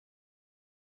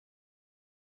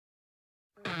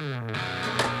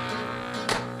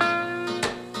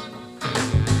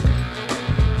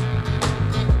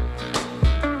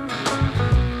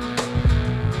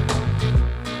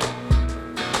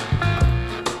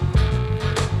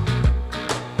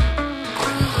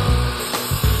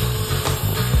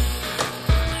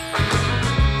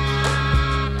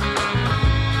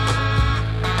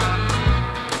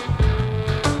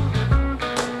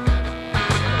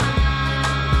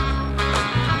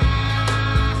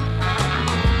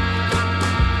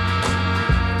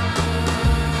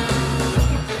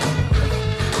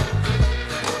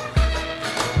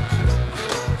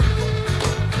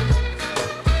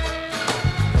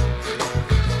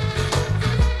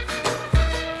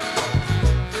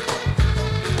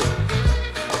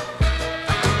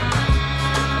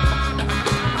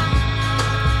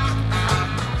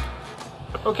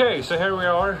Okay, so here we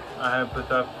are. I have put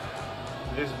up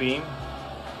this beam.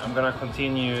 I'm gonna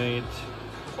continue it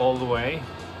all the way,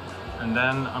 and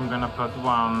then I'm gonna put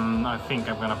one, I think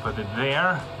I'm gonna put it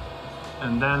there,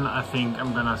 and then I think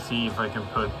I'm gonna see if I can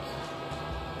put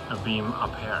a beam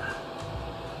up here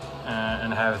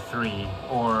and have 3,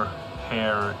 or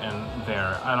here and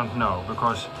there. I don't know,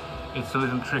 because it's a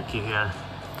little tricky here.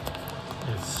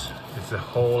 It's a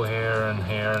hole here and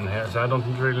here and here, so I don't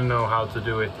really know how to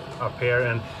do it up here.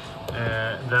 And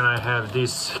then I have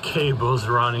these cables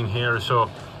running here, so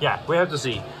yeah, we have to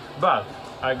see. But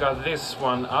I got this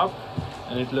one up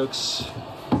and it looks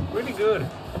really good.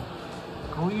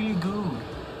 Really good.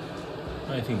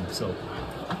 I think so.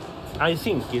 I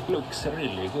think it looks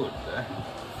really good.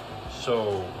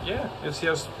 So yeah, it's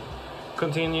just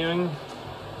continuing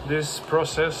this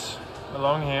process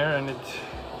along here, and it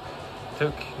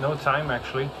took no time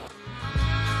actually.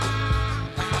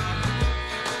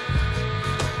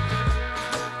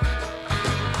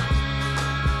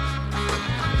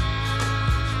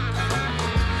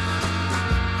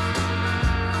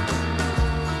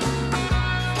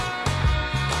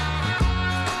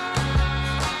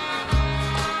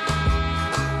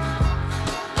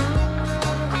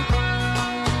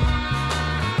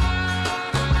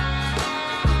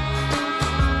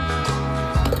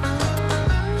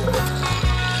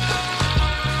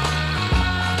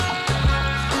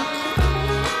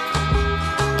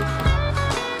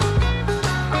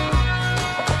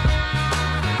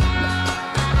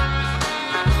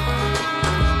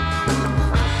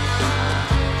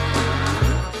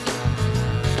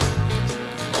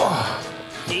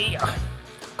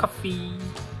 Coffee.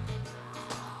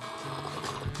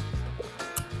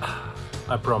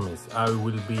 I promise I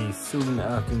will be soon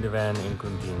out in the van and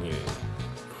continuing.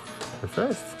 But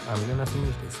first, I'm gonna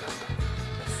finish this up.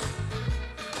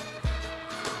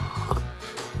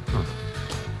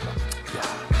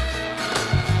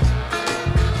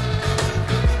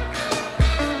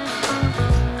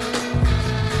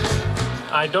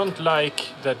 I don't like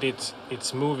that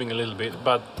it's moving a little bit,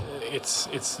 but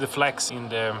it's the flex in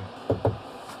the,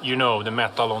 you know, the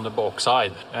metal on the box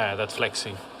side that's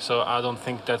flexing. So I don't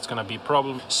think that's gonna be a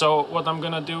problem. So what I'm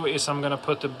gonna do is I'm gonna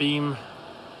put a beam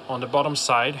on the bottom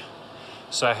side.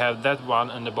 So I have that one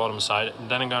and the bottom side. And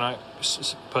then I'm gonna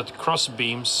put cross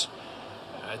beams,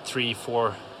 3,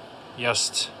 4,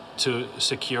 just to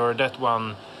secure that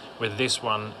one with this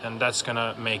one, and that's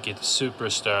gonna make it super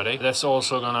sturdy. That's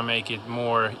also gonna make it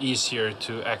more easier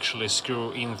to actually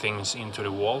screw in things into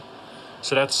the wall.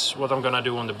 So that's what I'm gonna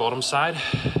do on the bottom side.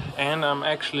 And I'm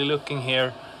actually looking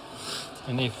here,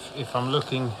 and if I'm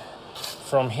looking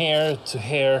from here to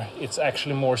here, it's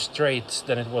actually more straight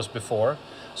than it was before,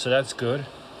 so that's good.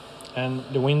 And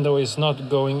the window is not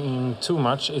going in too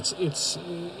much, it's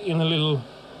in a little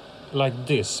like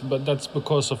this, but that's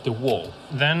because of the wall.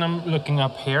 Then I'm looking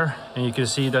up here, and you can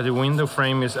see that the window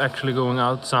frame is actually going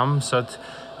out some, so that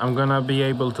I'm gonna be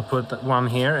able to put one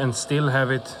here and still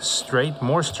have it straight,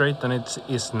 more straight than it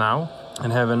is now,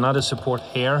 and have another support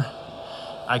here.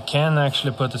 I can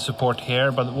actually put a support here,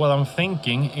 but what I'm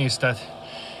thinking is that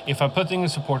if I'm putting a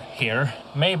support here,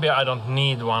 maybe I don't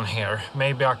need one here.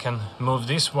 Maybe I can move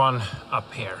this one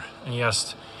up here and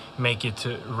just make it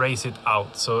to raise it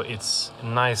out so it's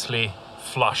nicely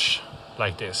flush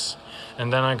like this.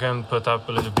 And then I can put up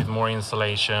a little bit more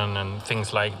insulation and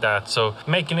things like that, so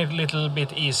making it a little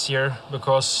bit easier,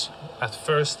 because at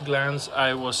first glance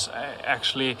I was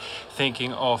actually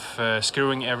thinking of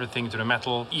screwing everything to the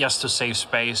metal just to save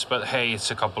space, but hey,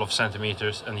 it's a couple of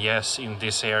centimeters, and yes, in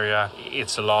this area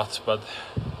it's a lot, but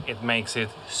it makes it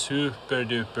super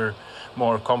duper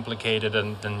more complicated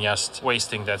than just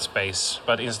wasting that space.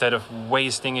 But instead of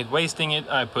wasting it,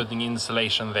 I'm putting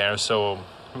insulation there, so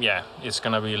yeah, it's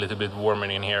gonna be a little bit warmer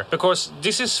in here, because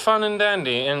this is fun and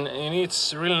dandy and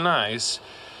it's really nice,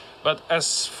 But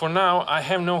as for now, I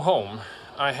have no home.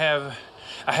 I have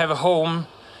a home,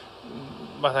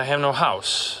 but I have no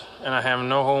house, and I have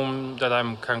no home that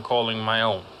I'm calling my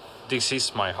own. This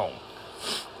is my home.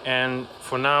 And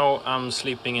for now I'm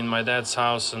sleeping in my dad's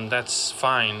house, and that's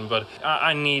fine, but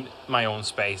I need my own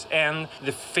space. And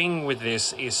the thing with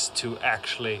this is to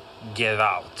actually get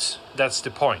out. That's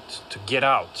the point, to get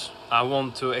out. I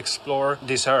want to explore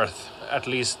this earth, at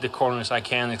least the corners I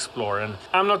can explore. And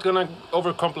I'm not gonna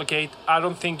overcomplicate. I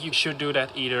don't think you should do that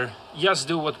either. Just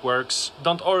do what works.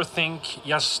 Don't overthink,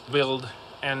 just build,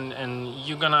 and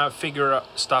you're gonna figure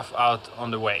stuff out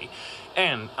on the way.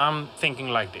 And I'm thinking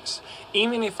like this: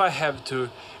 even if I have to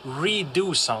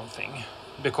redo something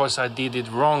because I did it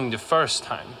wrong the first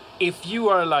time, if you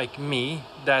are like me,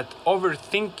 that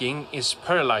overthinking is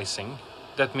paralyzing,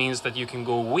 that means that you can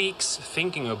go weeks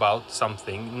thinking about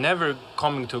something, never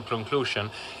coming to a conclusion,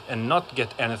 and not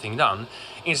get anything done,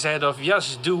 instead of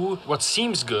just do what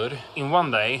seems good in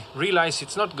one day, realize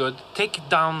it's not good, take it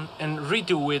down and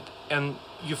redo it, and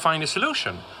you find a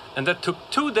solution. And that took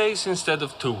 2 days instead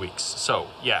of 2 weeks. So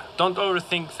yeah, don't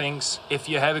overthink things. If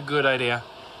you have a good idea,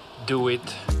 do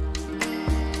it.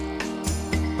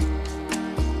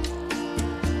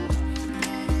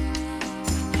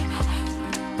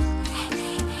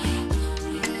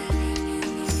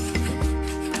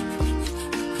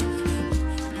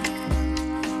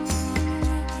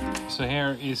 So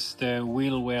here is the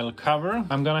wheel well cover.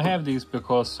 I'm gonna have this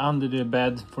because under the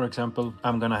bed, for example,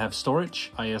 I'm gonna have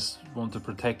storage. I just want to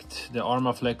protect the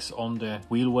Armaflex on the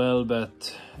wheel well,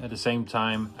 but at the same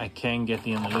time I can get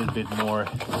in a little bit more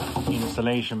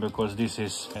insulation because this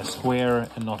is a square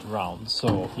and not round.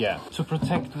 So yeah, to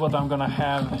protect what I'm gonna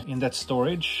have in that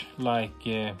storage, like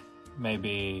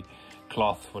maybe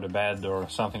cloth for the bed or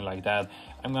something like that,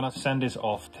 I'm gonna sand this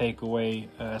off, take away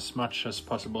as much as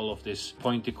possible of these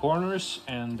pointy corners,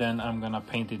 and then I'm gonna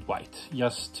paint it white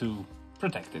just to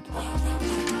protect it.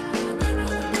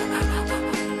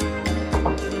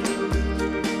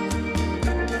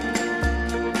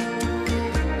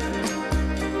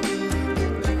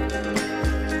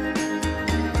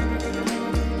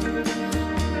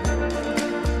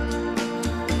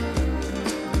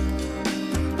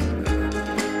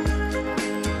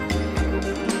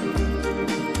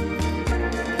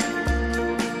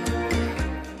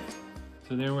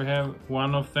 So there we have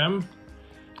one of them.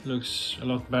 Looks a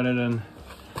lot better than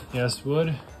just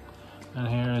wood. And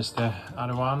here is the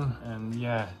other one. And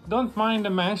yeah, don't mind the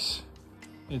mess.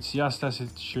 It's just as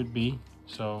it should be.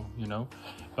 So, you know.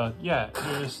 But yeah,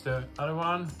 here's the other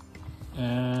one.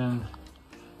 And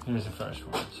here's the first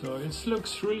one. So it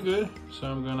looks really good. So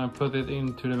I'm gonna put it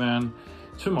into the van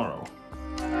tomorrow.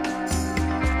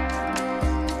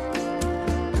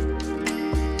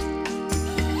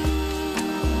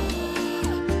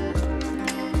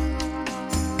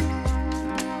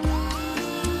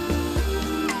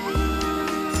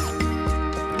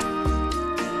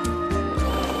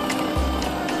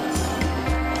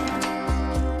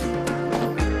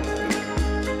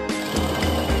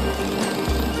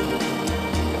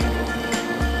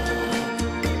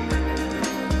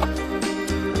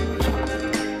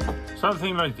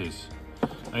 Something like this.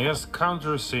 I just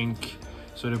countersink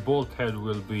so the bolt head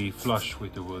will be flush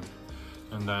with the wood,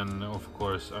 and then of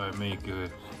course I make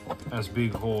as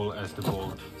big hole as the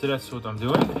bolt. So that's what I'm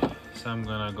doing. So I'm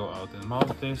gonna go out and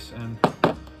mount this and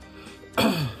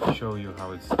show you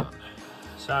how it's done.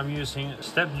 So I'm using a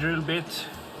step drill bit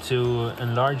to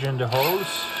enlarge the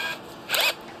holes.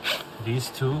 These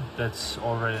two that's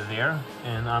already there,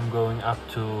 and I'm going up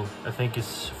to, I think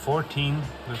it's 14,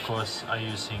 because I'm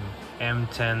using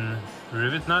M10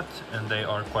 rivet nut and they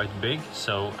are quite big.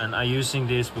 So, and I'm using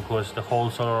this because the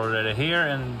holes are already here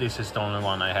and this is the only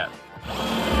one I have.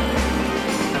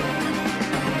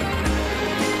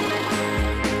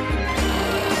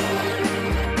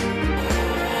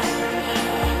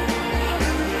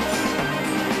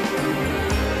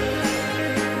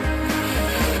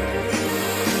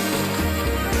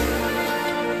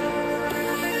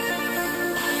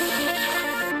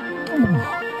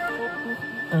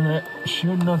 And I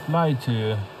should not lie to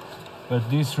you, but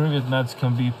these rivet nuts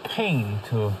can be pain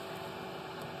to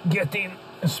get in,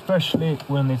 especially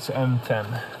when it's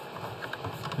M10.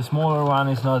 The smaller one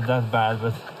is not that bad,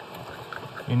 but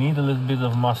you need a little bit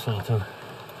of muscle to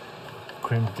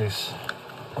crimp this.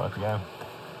 But yeah,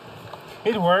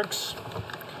 it works.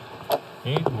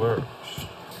 It works.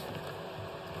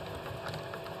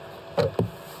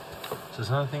 So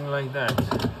something like that.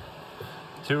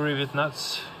 2 rivet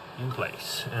nuts in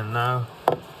place, and now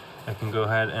I can go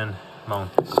ahead and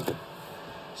mount this.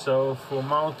 So for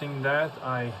mounting that,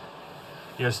 I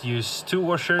just use 2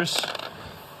 washers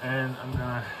and I'm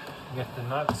gonna get the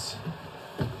nuts.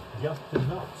 Get the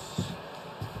nuts.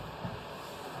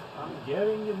 I'm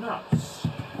getting the nuts.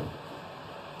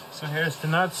 So here's the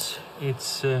nuts.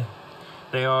 It's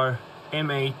they are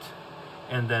M8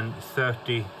 and then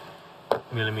 30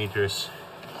 millimeters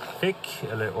thick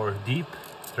or deep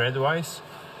thread-wise,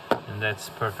 and that's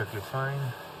perfectly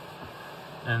fine.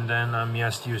 And then I'm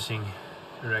just using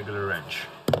a regular wrench.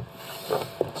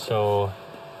 So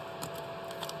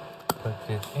put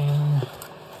it in.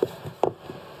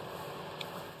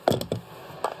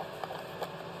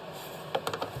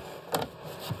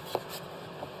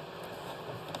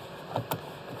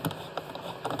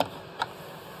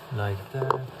 Like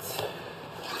that.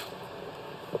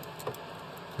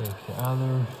 Take the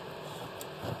other,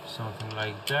 something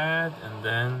like that, and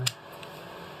then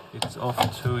it's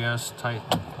off to just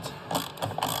tighten it.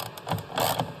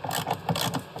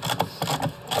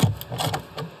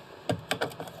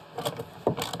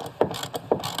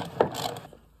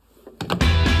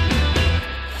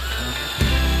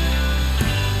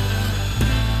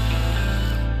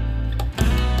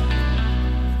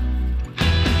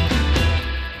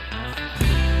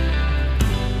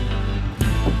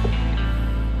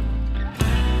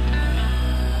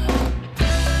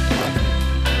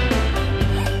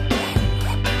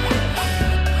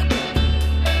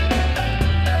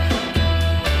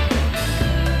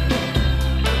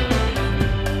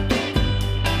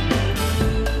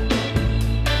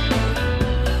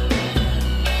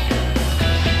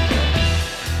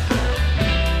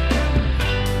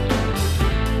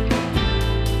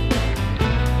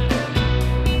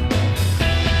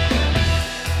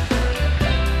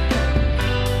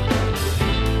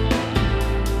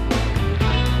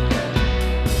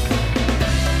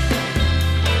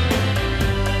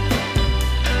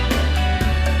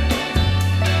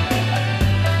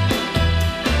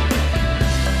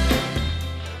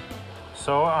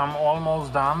 So I'm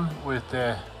almost done with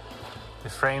the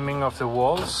framing of the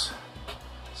walls.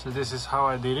 So this is how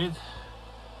I did it.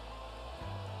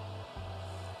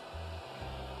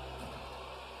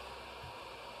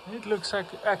 It looks like,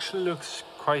 actually looks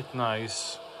quite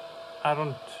nice. I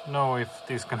don't know if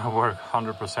this is gonna work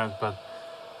 100%, but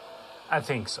I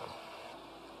think so.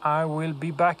 I will be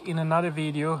back in another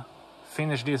video,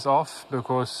 finish this off,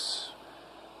 because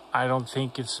I don't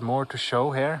think it's more to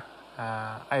show here.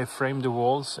 I framed the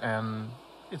walls and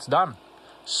it's done.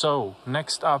 So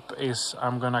next up is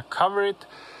I'm gonna cover it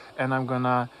and I'm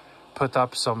gonna put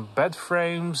up some bed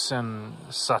frames and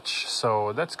such.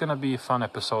 So that's gonna be a fun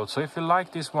episode. So if you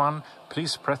like this one,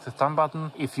 please press the thumb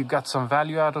button. If you got some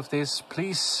value out of this,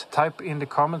 please type in the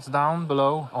comments down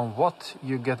below on what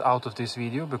you get out of this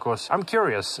video, because I'm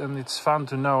curious and it's fun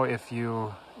to know if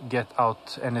you get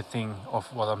out anything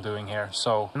of what I'm doing here.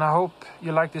 So, and I hope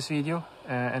you like this video,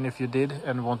 and if you did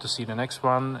and want to see the next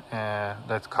one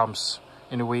that comes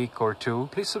in a week or two,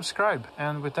 please subscribe.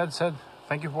 And with that said,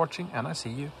 thank you for watching, and I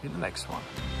see you in the next one.